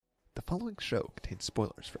following show contains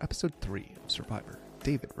spoilers for Episode 3 of Survivor,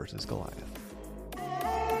 David vs. Goliath.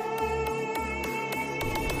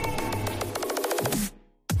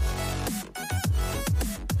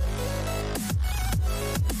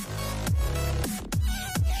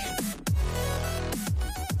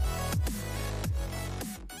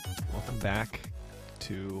 Welcome back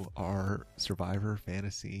to our Survivor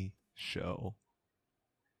Fantasy show,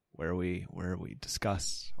 where we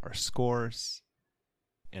discuss our scores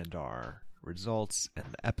and our results and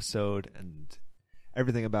the episode and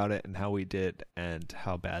everything about it and how we did and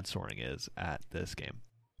how bad Soaring is at this game.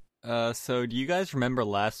 So do you guys remember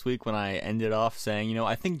last week when I ended off saying,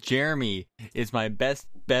 I think Jeremy is my best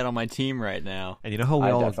bet on my team right now? And you know how we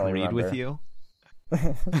all agreed remember. with you?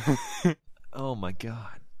 Oh my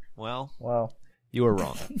god. Well, you were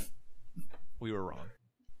wrong. We were wrong.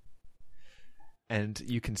 And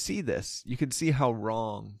you can see this. You can see how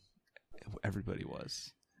wrong everybody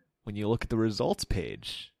was when you look at the results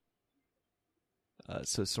page.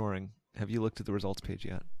 So, Soaring, have you looked at the results page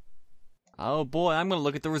yet? Oh boy, I'm gonna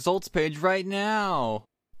look at the results page right now.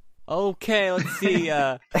 Okay, let's see.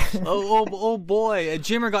 Oh boy,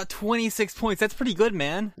 Jimmer got 26 points. That's pretty good,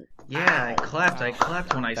 man. Yeah, I clapped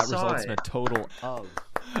when I That saw results it. in a total of...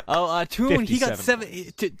 Toon, he got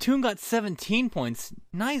 57 Toon got 17 points.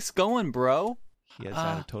 Nice going, bro. He has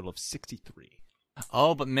had a total of 63.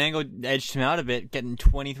 Oh, but Mango edged him out a bit, getting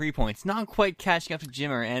 23 points. Not quite catching up to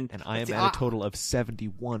Jimmer, and I am at a total of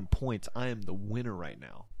 71 points. I am the winner right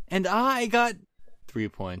now. And I got 3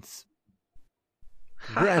 points.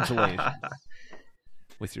 Congratulations.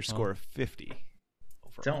 With your score of 50.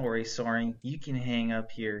 Overall. Don't worry, Soaring. You can hang up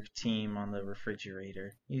your team on the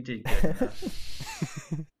refrigerator. You did good enough.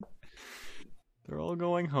 They're all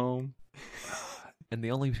going home. And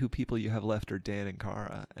the only two people you have left are Dan and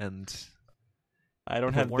Kara. And I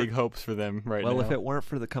don't have big hopes for them right now. well, if it weren't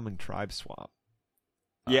for the coming tribe swap.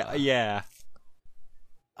 Yeah.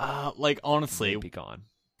 Honestly, they'd be gone.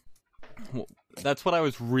 Well, that's what I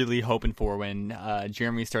was really hoping for when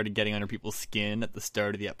Jeremy started getting under people's skin at the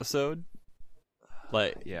start of the episode.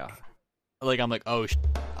 Yeah. I'm like,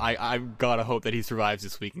 I've got to hope that he survives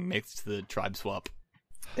this week and makes it to the tribe swap.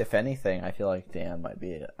 If anything, I feel like Dan might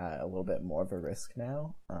be a little bit more of a risk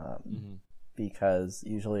now, because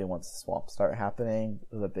usually once the swaps start happening,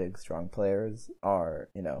 the big strong players are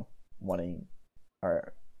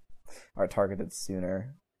are targeted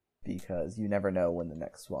sooner, because you never know when the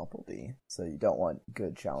next swap will be. So you don't want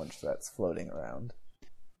good challenge threats floating around.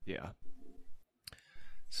 Yeah.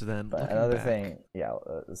 So then, but another thing,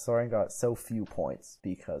 Soaring got so few points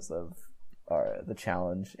because of the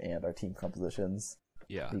challenge and our team compositions.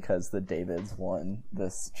 Yeah. Because the Davids won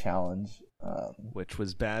this challenge. Which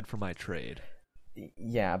was bad for my trade.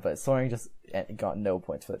 Yeah, but Soaring just got no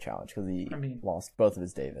points for the challenge because he lost both of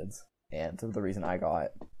his Davids. And the reason I got,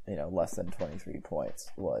 less than 23 points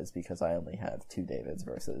was because I only have 2 Davids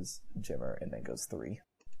versus Jimmer and Mango's 3.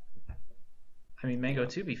 Mango,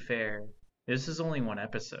 to be fair, this is only one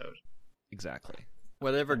episode. Exactly.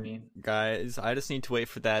 Whatever, guys. I just need to wait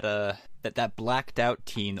for that blacked out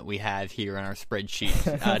team that we have here on our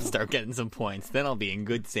spreadsheet to start getting some points. Then I'll be in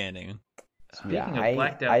good standing. Speaking of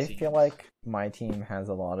blacked out I teams, feel like my team has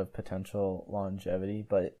a lot of potential longevity,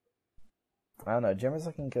 but I don't know. Jimmer's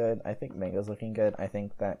looking good. I think Mango's looking good. I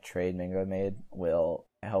think that trade Mango made will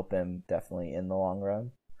help him definitely in the long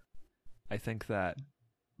run. I think that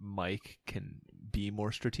Mike can be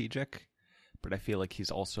more strategic, but I feel like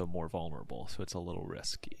he's also more vulnerable, so it's a little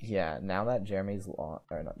risky. Yeah, now that Jeremy's now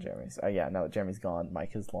that Jeremy's gone,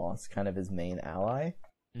 Mike has lost kind of his main ally.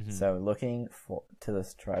 Mm-hmm. So looking to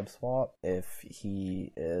this tribe swap, if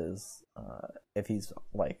he's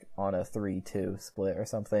like on a 3-2 split or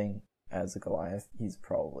something as a Goliath, he's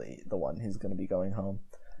probably the one who's going to be going home.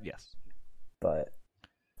 Yes. But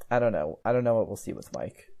I don't know what we'll see with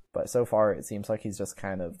Mike. But so far, it seems like he's just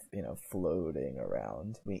kind of, floating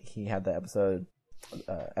around. He had the episode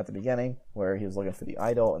at the beginning where he was looking for the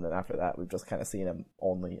idol, and then after that, we've just kind of seen him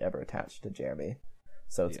only ever attached to Jeremy.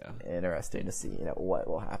 So it's interesting to see, what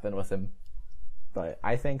will happen with him. But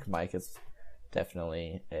I think Mike is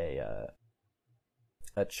definitely a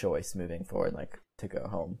choice moving forward, to go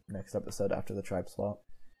home next episode after the tribe swap.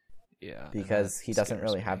 Yeah. Because he doesn't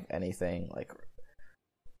really have anything,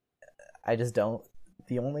 I just don't.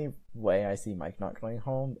 The only way I see Mike not going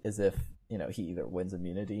home is if, he either wins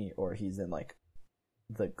immunity or he's in,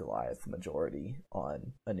 the Goliath majority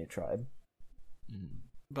on a new tribe.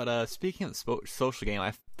 But speaking of the social game,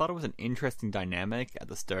 I thought it was an interesting dynamic at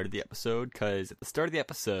the start of the episode, because at the start of the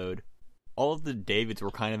episode, all of the Davids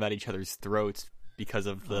were kind of at each other's throats because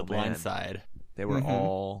of the blind side. They were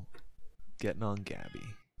all getting on Gabby.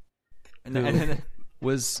 And then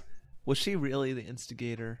Was she really the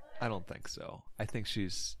instigator? I don't think so. I think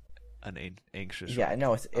she's an anxious. Yeah, wreck.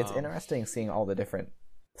 no, it's interesting seeing all the different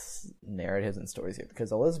narratives and stories here,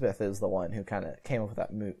 because Elizabeth is the one who kind of came up with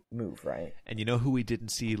that move, right? And you know who we didn't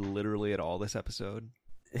see literally at all this episode?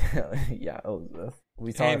 Yeah, Elizabeth.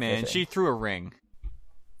 We saw hey her man, fishing. she threw a ring.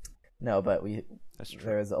 No, but That's true.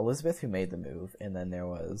 there was Elizabeth who made the move, and then there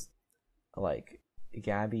was like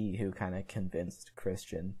Gabby who kind of convinced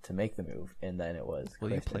Christian to make the move, and then it was Will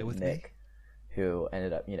you Christian play with and Nick who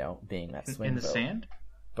ended up, being that swing In the vote. sand?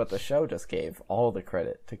 But the show just gave all the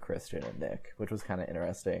credit to Christian and Nick, which was kind of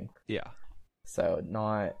interesting. Yeah. So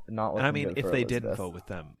not And looking I mean, good if for they Elizabeth. didn't vote with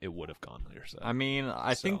them, it would have gone later. So. I mean,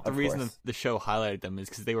 I think the Of reason course. the show highlighted them is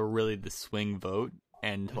because they were really the swing vote,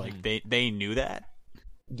 and like they knew that.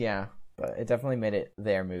 Yeah, but it definitely made it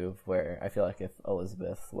their move, where I feel like if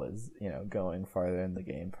Elizabeth was, going farther in the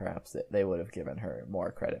game, perhaps they would have given her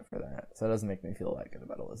more credit for that. So it doesn't make me feel that good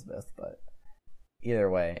about Elizabeth, but either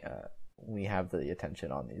way, we have the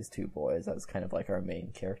attention on these two boys as kind of like our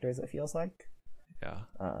main characters, it feels like. Yeah.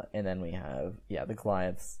 And then we have, the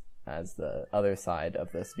Goliaths as the other side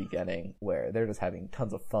of this beginning, where they're just having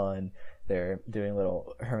tons of fun. They're doing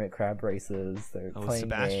little hermit crab races. They're Oh, playing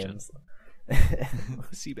Sebastian. games.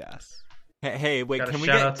 Sea bass. Hey, wait, Gotta can we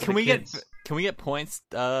shout out get to can the we kids. get we get points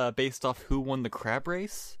based off who won the crab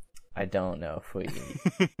race? I don't know if we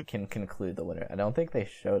can conclude the winner. I don't think they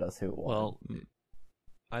showed us who won. Well,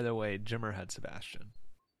 either way, Jimmer had Sebastian.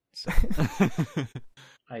 So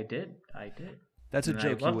I did. that's a And I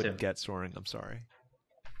joke you loved wouldn't him. get, Soaring. I'm sorry.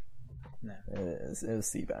 No. it was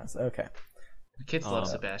Seabass. Okay. The kids love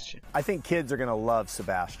Sebastian. I think kids are going to love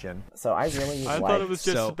Sebastian. So I really I liked, thought it was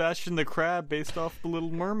just So- Sebastian the crab based off the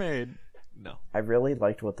Little Mermaid. No. I really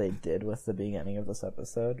liked what they did with the beginning of this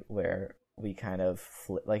episode, where we kind of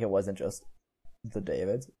it wasn't just the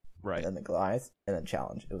Davids, Right. and then the Goliath, and then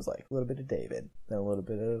challenge. It was like a little bit of David, then a little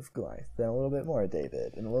bit of Goliath, then a little bit more of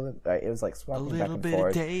David, and a little bit. Right, it was like swapping back and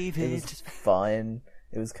forth. It was fun.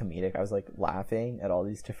 It was comedic. I was like laughing at all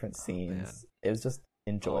these different scenes. man. It was just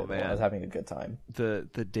enjoyable. I was having a good time. The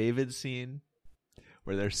David scene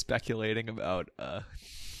where they're speculating about the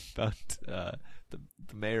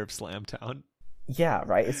mayor of Slamtown. Yeah,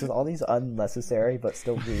 right. It's just all these unnecessary but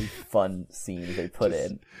still really fun scenes they put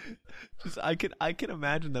in. Just I can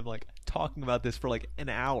imagine them like talking about this for like an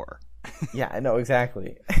hour. Yeah, I know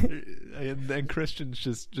exactly. And then Christian's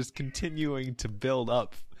just continuing to build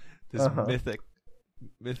up this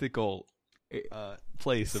mythical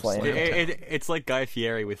place of Slam. Slamtown. It's like Guy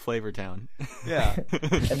Fieri with Flavortown. Yeah.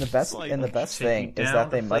 And the best thing is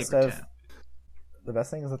that they must have. The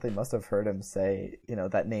best thing is that they must have heard him say,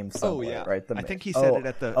 that name somewhere, right? I think he said it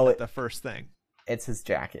at the first thing. It's his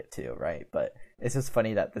jacket too, right? But it's just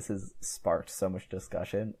funny that this has sparked so much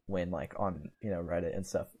discussion when, like, on Reddit and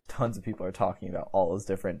stuff, tons of people are talking about all those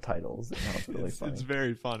different titles. And how it's really funny. It's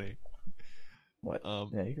very funny. What?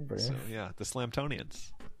 Yeah, you can bring So it. yeah, the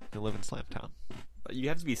Slamtonians. They live in Slamtown. You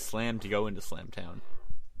have to be slammed to go into Slamtown.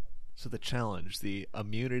 So the challenge, the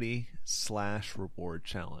immunity/reward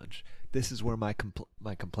challenge. This is where my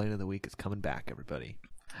complaint of the week is coming back, everybody.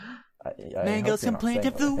 I Mango's hope you're not complaint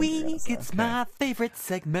saying of the what I think you're gonna week. say. It's my favorite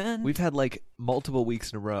segment. We've had like multiple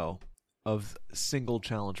weeks in a row of single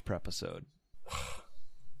challenge per episode.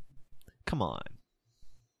 Come on.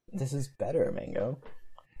 This is better, Mango.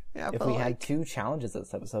 Yeah, If but we like, had 2 challenges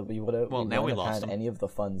this episode, we would have. Well, now we wouldn't have lost had them. any of the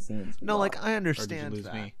fun scenes. no, like I Or did you understand lose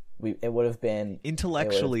that. me? It would have been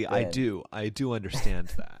Intellectually, it would have I do understand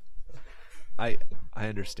that. I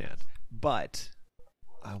understand, but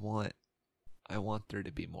I want there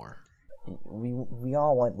to be more. we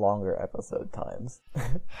all want longer episode times.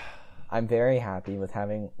 I'm very happy with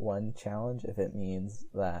having one challenge if it means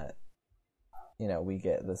that we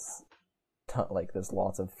get this there's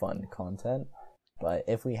lots of fun content. But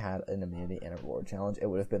if we had an immunity and a reward challenge, it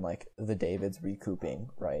would have been like the Davids recouping,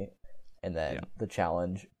 right? And then the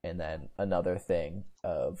challenge, and then another thing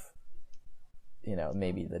of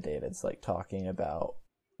maybe the Davids like talking about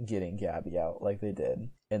getting Gabby out like they did,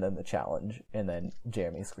 and then the challenge, and then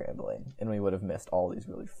Jeremy scrambling, and we would have missed all these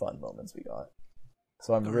really fun moments we got.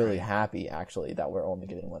 So I'm really happy actually that we're only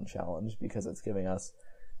getting one challenge, because it's giving us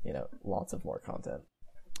lots of more content.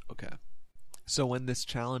 Okay. So when this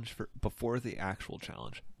challenge before the actual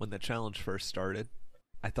challenge, when the challenge first started,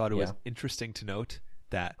 I thought it was interesting to note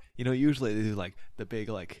that usually they do like the big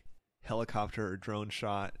like helicopter or drone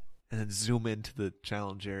shot and then zoom into the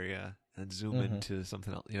challenge area and zoom into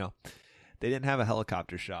something else. They didn't have a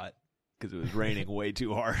helicopter shot because it was raining way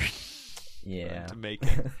too hard to make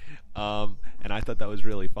it. And I thought that was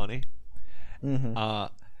really funny.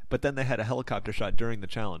 But then they had a helicopter shot during the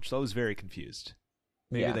challenge, so I was very confused.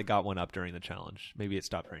 Maybe Yeah. they got one up during the challenge. Maybe it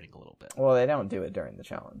stopped raining a little bit. Well, they don't do it during the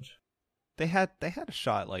challenge. They had a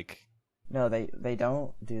shot like No, they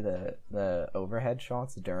don't do the overhead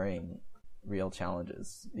shots during real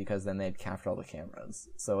challenges because then they'd capture all the cameras.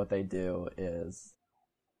 So what they do is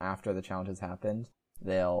after the challenge has happened,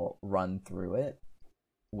 they'll run through it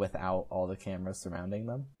without all the cameras surrounding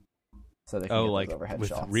them. So they can get those like overhead with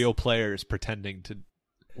shots real players pretending to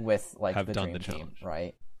with like have the done dream the team, challenge.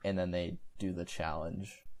 right? And then they do the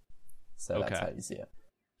challenge. So that's Okay. how you see it.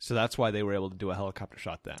 So that's why they were able to do a helicopter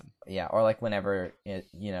shot then. Yeah, or like whenever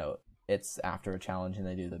it's after a challenge and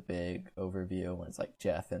they do the big overview when it's like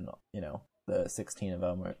Jeff and the 16 of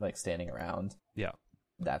them are like standing around. Yeah.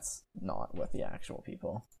 That's not with the actual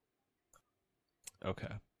people.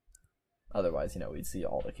 Okay. Otherwise, we'd see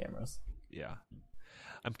all the cameras. Yeah.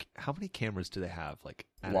 How many cameras do they have like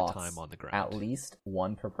at Lots. a time on the ground? At least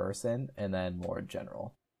one per person, and then more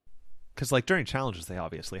general. Because like during challenges, they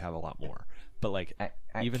obviously have a lot more. But like At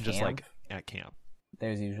even just like camp, at camp.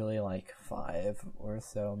 there's usually like 5 or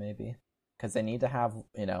so, maybe, because they need to have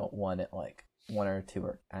one at like 1 or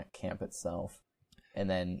 2 at camp itself, and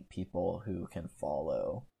then people who can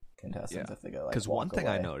follow contestants if they go like. Because one thing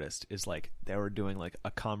I away. noticed is like they were doing like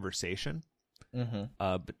a conversation. Mm-hmm.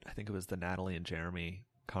 But I think it was the Natalie and Jeremy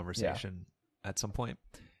conversation at some point,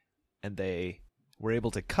 and they were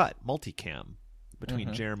able to cut multicam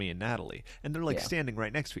between Jeremy and Natalie, and they're like standing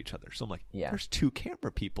right next to each other. So I'm like, there's 2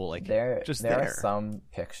 camera people like there there. are some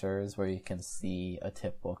pictures where you can see a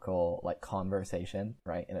typical like conversation,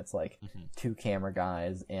 right? And it's like 2 camera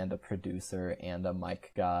guys and a producer and a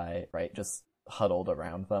mic guy, right? Just huddled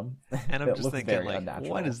around them. And I'm It just looks thinking very like,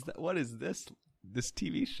 unnatural. what is this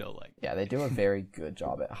TV show like? Yeah, they do a very good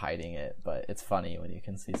job at hiding it, but it's funny when you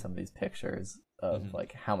can see some of these pictures of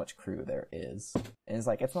like how much crew there is. And it's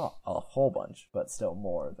like it's not a whole bunch, but still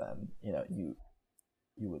more than, you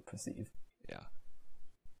would perceive. Yeah.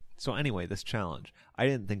 So anyway, this challenge, I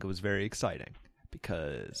didn't think it was very exciting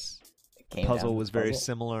because It the came down puzzle to was the very puzzle.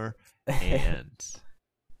 similar and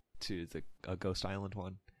to the Ghost Island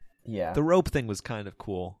one. Yeah. The rope thing was kind of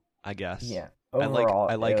cool, I guess. Yeah. I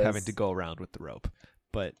Overall, like it having was- to go around with the rope,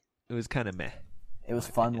 but it was kind of meh. It was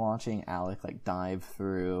fun watching Alec like dive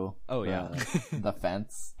through Oh, yeah. the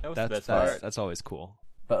fence. That was the That's best part. that's always cool.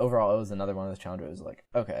 But overall, it was another one of those challenges. It was like,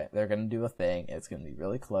 okay, they're going to do a thing. It's going to be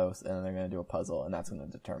really close, and then they're going to do a puzzle, and that's going to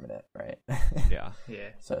determine it, right? Yeah.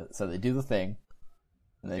 Yeah. So they do the thing,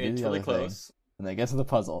 and they do It's the really other thing, close. and they get to the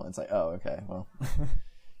puzzle, and it's like, oh, okay, well.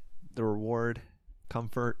 The reward,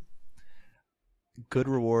 comfort, good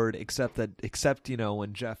reward, except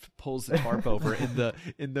when Jeff pulls the tarp over in the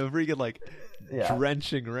freaking like Yeah.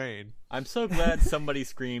 drenching rain. I'm so glad somebody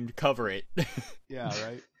screamed, "Cover it!" Yeah,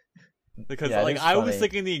 right. Because Yeah, it like is I was funny.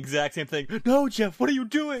 thinking the exact same thing. No, Jeff, what are you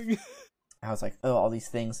doing? I was like, oh, all these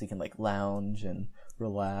things so you can like lounge and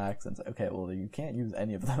relax, and it's like, okay, well, you can't use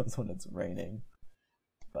any of those when it's raining.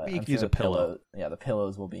 But You I'm can use sure a pillow. Yeah, the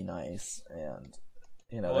pillows will be nice, and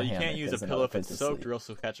Well, the you can't hammock use a is pillow another if place it's to soaked, sleep. or else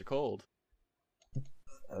you'll catch a cold.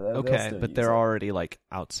 They'll Okay, still but use they're it. already like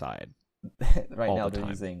outside, right all now the they're time.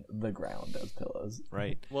 using the ground as pillows.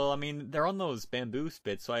 right? Well, I mean, they're on those bamboo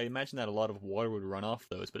spits, so I imagine that a lot of water would run off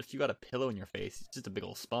those. But if you got a pillow in your face, it's just a big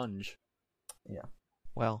old sponge.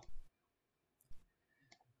 Well,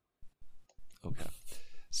 okay.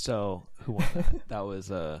 So who won that? That was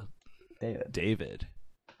David. David,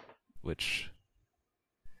 which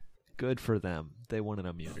good for them. They won an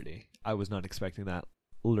immunity. I was not expecting that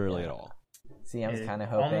literally Yeah. at all. See, I was It kind of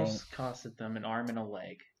hoping. almost costed them an arm and a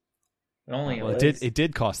leg. But only Well, a it leg.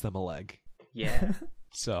 did cost them a leg. Yeah.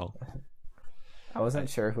 So I wasn't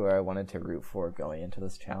sure who I wanted to root for going into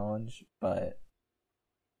this challenge, but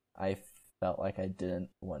I felt like I didn't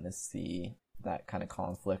want to see that kind of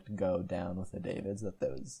conflict go down with the Davids that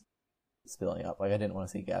was spilling up. Like, I didn't want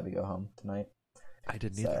to see Gabby go home tonight. I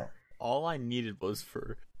didn't So, either. All I needed was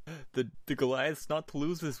for the Goliaths not to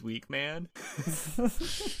lose this week, man.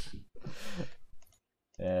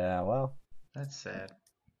 yeah, well, That's sad.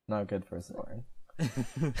 not good for Soren.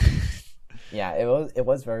 Yeah, it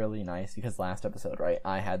was really nice because last episode, right,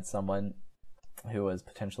 I had someone who was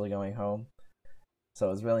potentially going home. So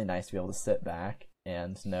it was really nice to be able to sit back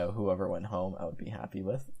and know whoever went home I would be happy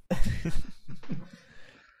with.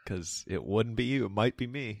 Because it wouldn't be you. It might be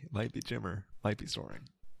me. It might be Jimmer. Might be Soaring.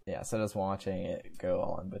 Yeah, so just watching it go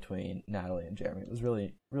on between Natalie and Jeremy was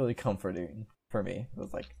really, really comforting for me. It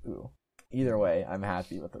was like, ooh, either way, I'm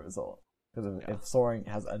happy with the result. Because if Soaring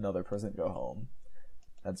has another person go home,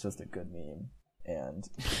 that's just a good meme. And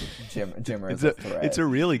Jimmer is a threat. It's a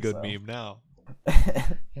really good so. meme now.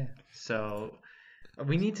 Yeah. So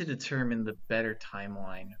We need to determine the better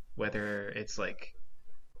timeline, whether it's like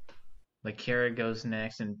Kara goes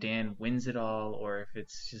next and Dan wins it all, or if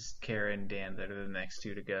it's just Kara and Dan that are the next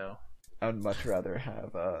two to go. I would much rather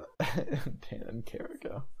have Dan and Kara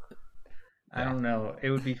go. I don't know. It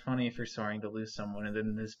would be funny for Soaring to lose someone and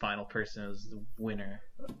then this final person is the winner.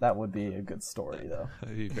 That would be a good story, though.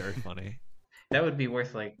 That'd be very funny. That would be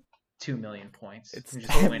worth like 2 million points. It's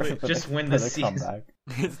Just win the season. Comeback.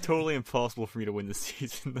 It's totally impossible for me to win this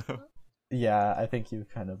season, though. Yeah, I think you've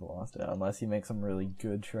kind of lost it unless you make some really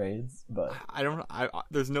good trades. But I don't.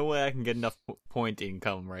 There's no way I can get enough point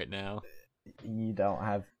income right now. you don't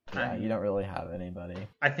have. Yeah, you don't really have anybody.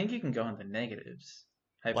 I think you can go in the negatives,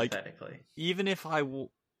 hypothetically. Even if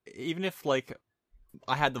like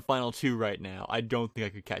I had the final two right now, I don't think I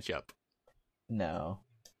could catch up. No,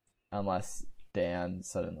 unless Dan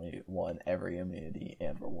suddenly won every immunity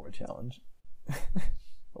and reward challenge.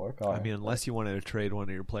 Or Carl. I mean, unless you wanted to trade one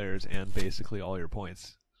of your players and basically all your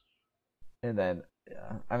points. And then,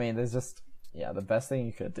 yeah, I mean, there's just, yeah, the best thing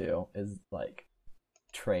you could do is, like,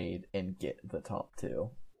 trade and get the top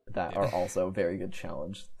two that are also very good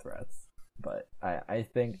challenge threats. But I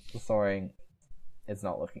think Soaring, it's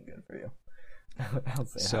not looking good for you. I'll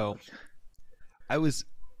say So, I was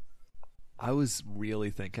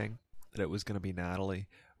really thinking that it was going to be Natalie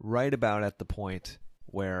right about at the point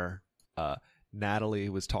where Natalie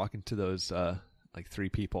was talking to those like three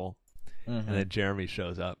people, and then Jeremy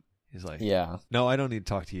shows up. He's like, yeah. No, I don't need to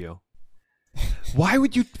talk to you. Why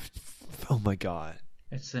would you? Oh my god.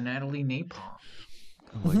 It's the Natalie Napalm.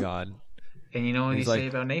 Oh my god. And you know what He's you like, say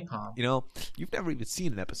about Napalm? You know, you've never even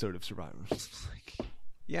seen an episode of Survivor. Like,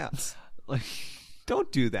 yeah, like,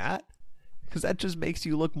 don't do that, because that just makes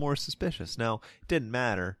you look more suspicious. Now, it didn't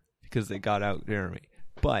matter because they got out Jeremy,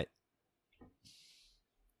 but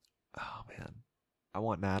oh man, I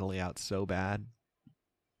want Natalie out so bad.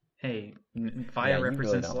 Hey, Yeah, fire you really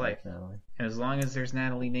represents don't life. like Natalie. And as long as there's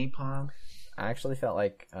Natalie Napalm, I actually felt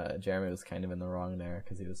like Jeremy was kind of in the wrong there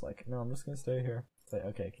because he was like, no, I'm just going to stay here. It's like,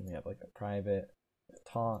 okay, can we have like a private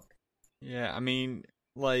talk? Yeah, I mean,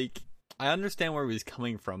 like, I understand where he was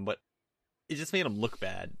coming from, but it just made him look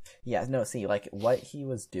bad. Yeah, no, see, like, what he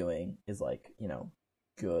was doing is, like, you know,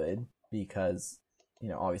 good because, you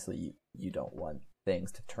know, obviously you don't want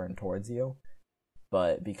things to turn towards you.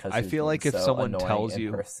 But because I he was feel being like if so someone annoying tells and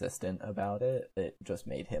you- persistent about it, it just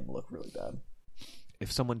made him look really bad.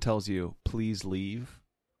 If someone tells you, please leave,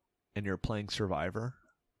 and you're playing Survivor,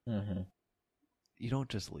 Mm-hmm. you don't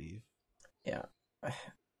just leave. Yeah. I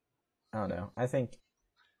don't know. I think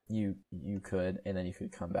you could, and then you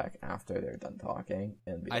could come back after they're done talking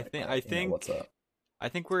and be I like, think- "Oh, I you know, think- what's up?" I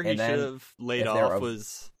think where he And then, should have laid if they're off a-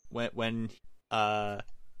 was when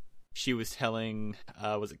she was telling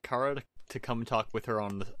was it Kara to come talk with her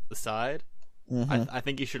on the side. I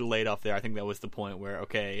think he should have laid off there. I think that was the point where,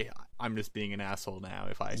 okay, I'm just being an asshole now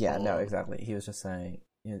if I Yeah, no, follow. exactly. He was just saying,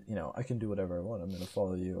 you know, I can do whatever I want. I'm going to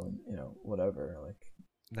follow you, and you know, whatever. Like,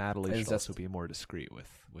 Natalie It's should also just- be more discreet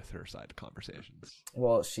with her side of conversations.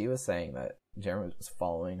 well, she was saying that Jeremy was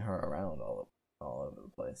following her around all over the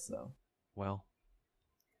place. Well,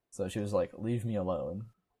 So she was like, "Leave me alone,"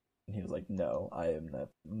 and he was like, "No, I am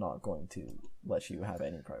not going to let you have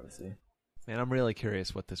any privacy." man, I'm really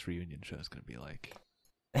curious what this reunion show is going to be like.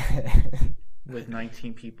 with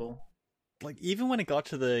 19 people. Like, even when it got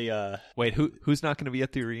to the Wait, who's not going to be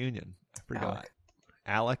at the reunion? I forgot. Alec.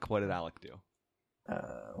 Alec? What did Alec do?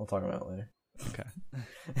 We'll talk about it later.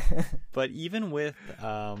 Okay. but even with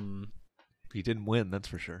He didn't win, that's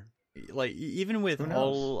for sure. like even with Who knows?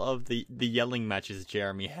 all of the yelling matches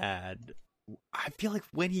Jeremy had, I feel like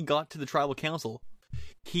when he got to the tribal council,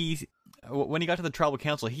 he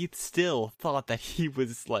still thought that he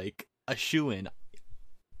was like a shoo-in.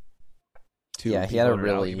 Yeah, he had a voted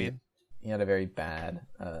out, really you mean? he had a very bad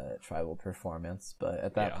tribal performance, but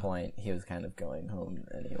at that Yeah. point he was kind of going home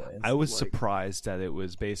anyways. I was like- surprised that it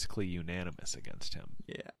was basically unanimous against him.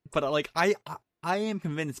 Yeah, but like I am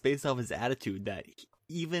convinced based off his attitude that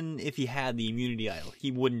even if he had the immunity idol,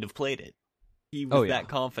 he wouldn't have played it. He was Oh, yeah. that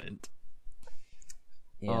confident.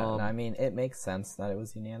 Yeah, I mean, it makes sense that it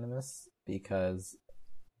was unanimous because,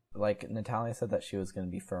 like, Natalia said that she was going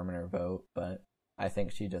to be firm in her vote, but I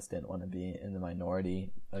think she just didn't want to be in the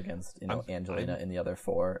minority against, you know, Angelina and the other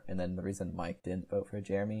four. And then the reason Mike didn't vote for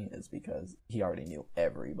Jeremy is because he already knew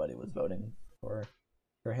everybody was voting for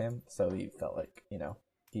him, so he felt like, you know,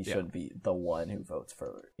 he Yeah. should be the one who votes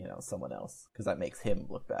for, you know, someone else because that makes him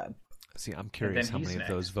look bad. See, I'm curious how he's many of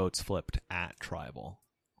those next. votes flipped at Tribal.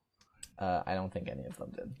 I don't think any of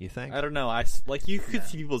them did. You think? I don't know. Like you could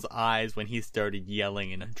see people's eyes when he started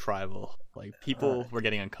yelling in a tribal. Like people were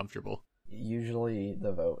getting uncomfortable. usually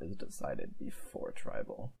the vote is decided before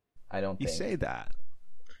tribal. I don't You think. say that,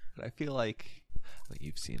 but I feel like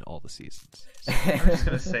you've seen all the seasons. I'm just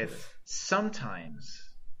gonna say this.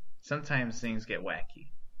 Sometimes things get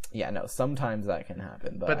wacky, Yeah, no, sometimes that can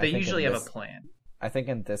happen, but but I they think usually in have a this- plan. I think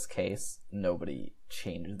in this case, nobody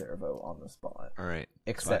changed their vote on the spot. All right.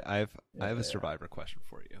 Except- so I have Yeah. a Survivor question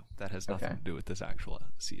for you that has nothing Okay. to do with this actual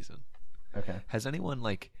season. Okay. Has anyone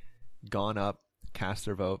like gone up, cast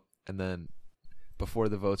their vote, and then before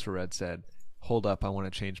the votes were read said, "Hold up, I want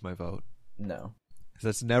to change my vote"? No.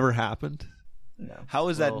 That's never happened. No. How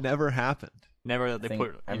has Well- that never happened? Never that they think-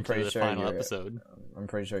 put I'm into pretty the sure final you're- episode. I'm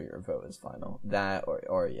pretty sure your vote is final. That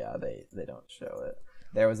or yeah, they don't show it.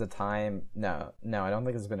 There was a time. No, I don't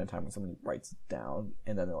think there's been a time when somebody writes it down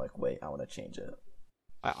and then they're like, "Wait, I want to change it."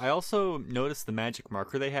 I also noticed the magic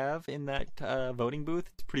marker they have in that voting booth.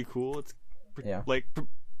 It's pretty cool. It's Yeah.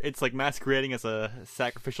 it's like masquerading as a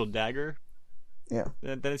sacrificial dagger. Yeah.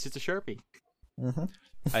 And then it's just a Sharpie. Mm-hmm.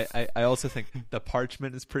 I also think the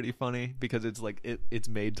parchment is pretty funny because it's like it's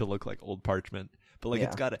made to look like old parchment, but like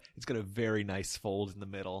it's Yeah. got a very nice fold in the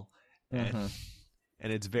middle, and Mhm.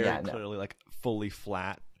 and it's very Yeah, no. clearly like fully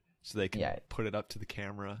flat, so they can Yeah. put it up to the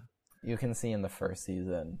camera. You can see in the first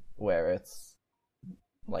season where it's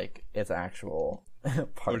like it's actual Or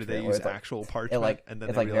parchment. did they where use it's like- actual parchment, like- and then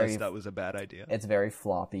it's they like realized very- that was a bad idea? It's very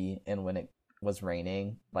floppy, and when it was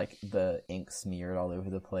raining, like the ink smeared all over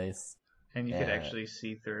the place. And you could Yeah. actually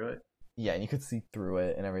see through it. Yeah, and you could see through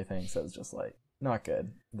it and everything, so it's just like not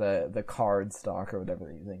good. The card stock or whatever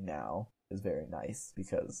they're using now is very nice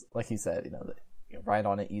because, like you said, you write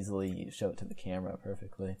on it easily, you show it to the camera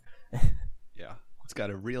perfectly. Yeah, it's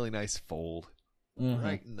got a really nice fold Mhm.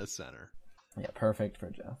 right in the center. Yeah, perfect for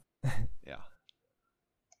Jeff. Yeah.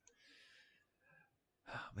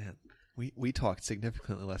 Oh, man, we talked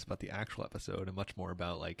significantly less about the actual episode and much more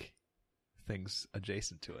about like things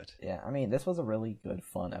adjacent to it. Yeah, I mean, this was a really good,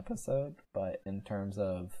 fun episode, but in terms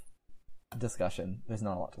of discussion, there's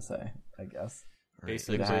not a lot to say, I guess. All right.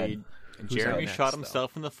 Basically, Who's Jeremy next, shot though?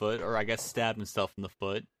 himself in the foot, or I guess stabbed himself in the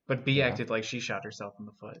foot. But B Yeah. acted like she shot herself in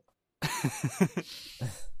the foot.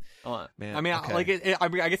 Man, I mean, okay. I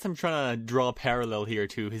mean, I guess I'm trying to draw a parallel here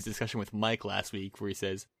to his discussion with Mike last week, where he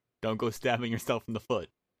says, "Don't go stabbing yourself in the foot."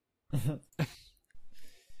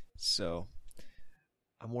 So,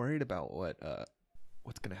 I'm worried about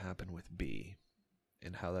what's going to happen with B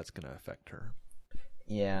and how that's going to affect her.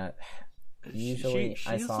 Yeah, usually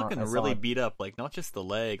she's looking really beat up. Like not just the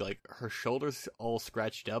leg, like her shoulders all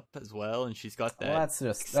scratched up as well, and she's got that. Well, that's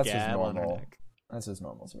just scab on her normal. neck. That's just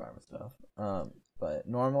normal Survivor stuff. But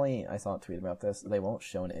normally, I saw a tweet about this. They won't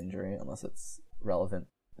show an injury unless it's relevant,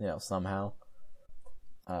 somehow.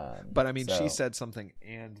 But I mean, she so- said something,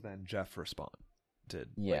 and then Jeff responded.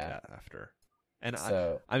 Yeah. Like, after, and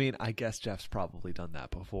So, I mean, I guess Jeff's probably done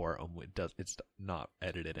that before. It's not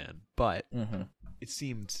edited in, but mhm. it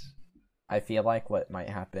seemed I feel like what might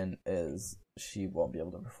happen is she won't be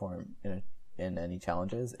able to perform in any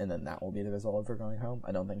challenges, and then that will be the result of her going home.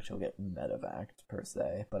 I don't think she'll get medevaced per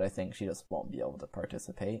se, but I think she just won't be able to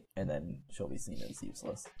participate, and then she'll be seen as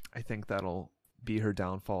useless. I think that'll be her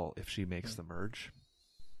downfall if she makes the merge.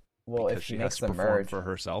 Well, because if she has makes to the perform merge, for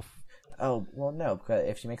herself. oh well, no, because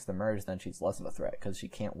if she makes the merge, then she's less of a threat because she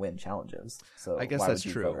can't win challenges. So I guess why that's would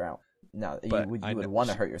you true. vote her out? No, But you I would know- want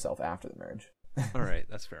to hurt yourself after the merge All right,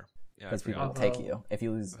 that's fair. Yeah, I because people forgot will take Although- you if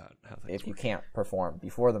you lose. about how things If you work. can't perform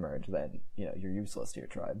before the merge, then you're useless to your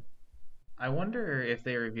tribe. I wonder if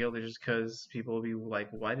they revealed it just because people will be like,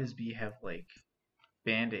 why does B have like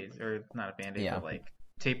band-aids, or not a band-aid, Yeah. but like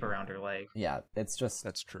tape around her leg? Yeah, it's just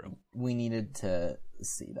That's true. we needed to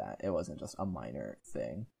see that it wasn't just a minor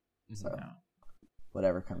thing. Mhm. So No.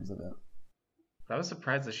 whatever comes of it. I was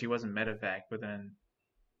surprised that she wasn't medevac, but then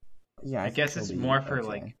Yeah, I think guess she'll it's be more for okay.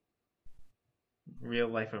 like real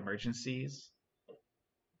life emergencies.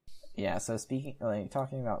 Yeah, so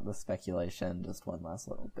talking about the speculation, just one last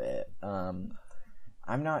little bit.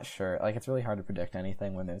 I'm not sure. Like, it's really hard to predict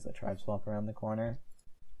anything when there's a tribe swap around the corner.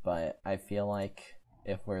 But I feel like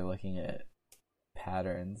if we're looking at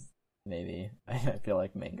patterns, maybe I feel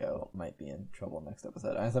like Mango might be in trouble next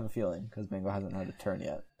episode. I just have a feeling because Mango hasn't had a turn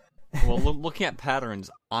yet. Well, looking at patterns,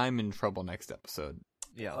 I'm in trouble next episode.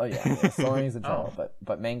 Yeah. Oh yeah, Soaring's in trouble, Oh.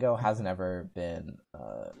 but Mango hasn't ever been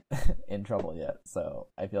in trouble yet. So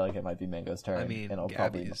I feel like it might be Mango's turn. I mean, and it'll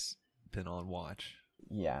Gabby's been on watch.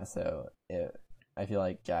 Yeah, so I feel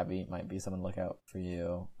like Gabby might be someone to look out for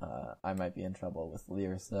you. I might be in trouble with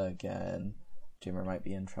Lyrsa again. Jimmer might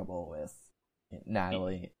be in trouble with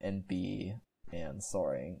Natalie and B and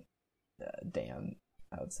Soaring. Dan,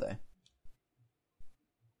 I would say.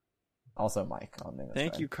 Also, Mike on the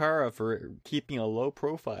Thank you, Kara, for keeping a low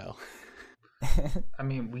profile. I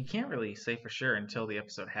mean, we can't really say for sure until the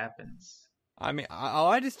episode happens. I mean,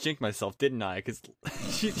 I just jinxed myself, didn't I? Because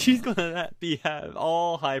she's gonna have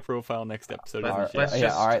all high profile next episode. But Isn't she?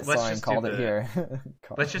 All right, let's Soren just called do it the- here.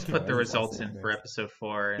 Let's just put the results in in for episode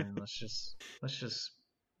 4, and let's just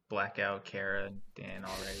black out Kara and Dan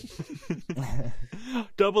already.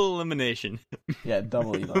 Double elimination. Yeah,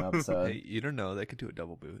 double even episode. Hey, you don't know. They could do a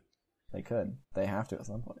double boot. They could. They have to at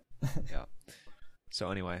some point. Yeah.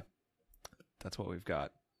 So anyway, that's what we've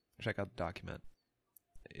got. Check out the document.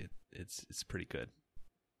 It's pretty good.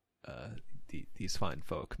 These fine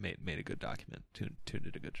folk made a good document. Toon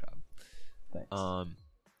did a good job. Thanks.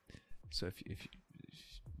 So if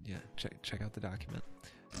you check out the document.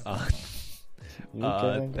 You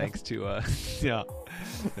kidding? Thanks to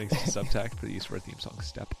thanks to Subtact for the use of our theme song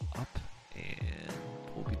Step Up, and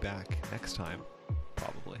we'll be back next time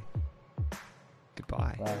probably.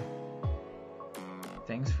 Goodbye. Bye.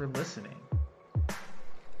 Thanks for listening.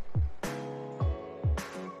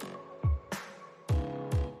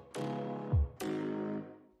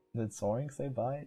 Did Soaring say bye?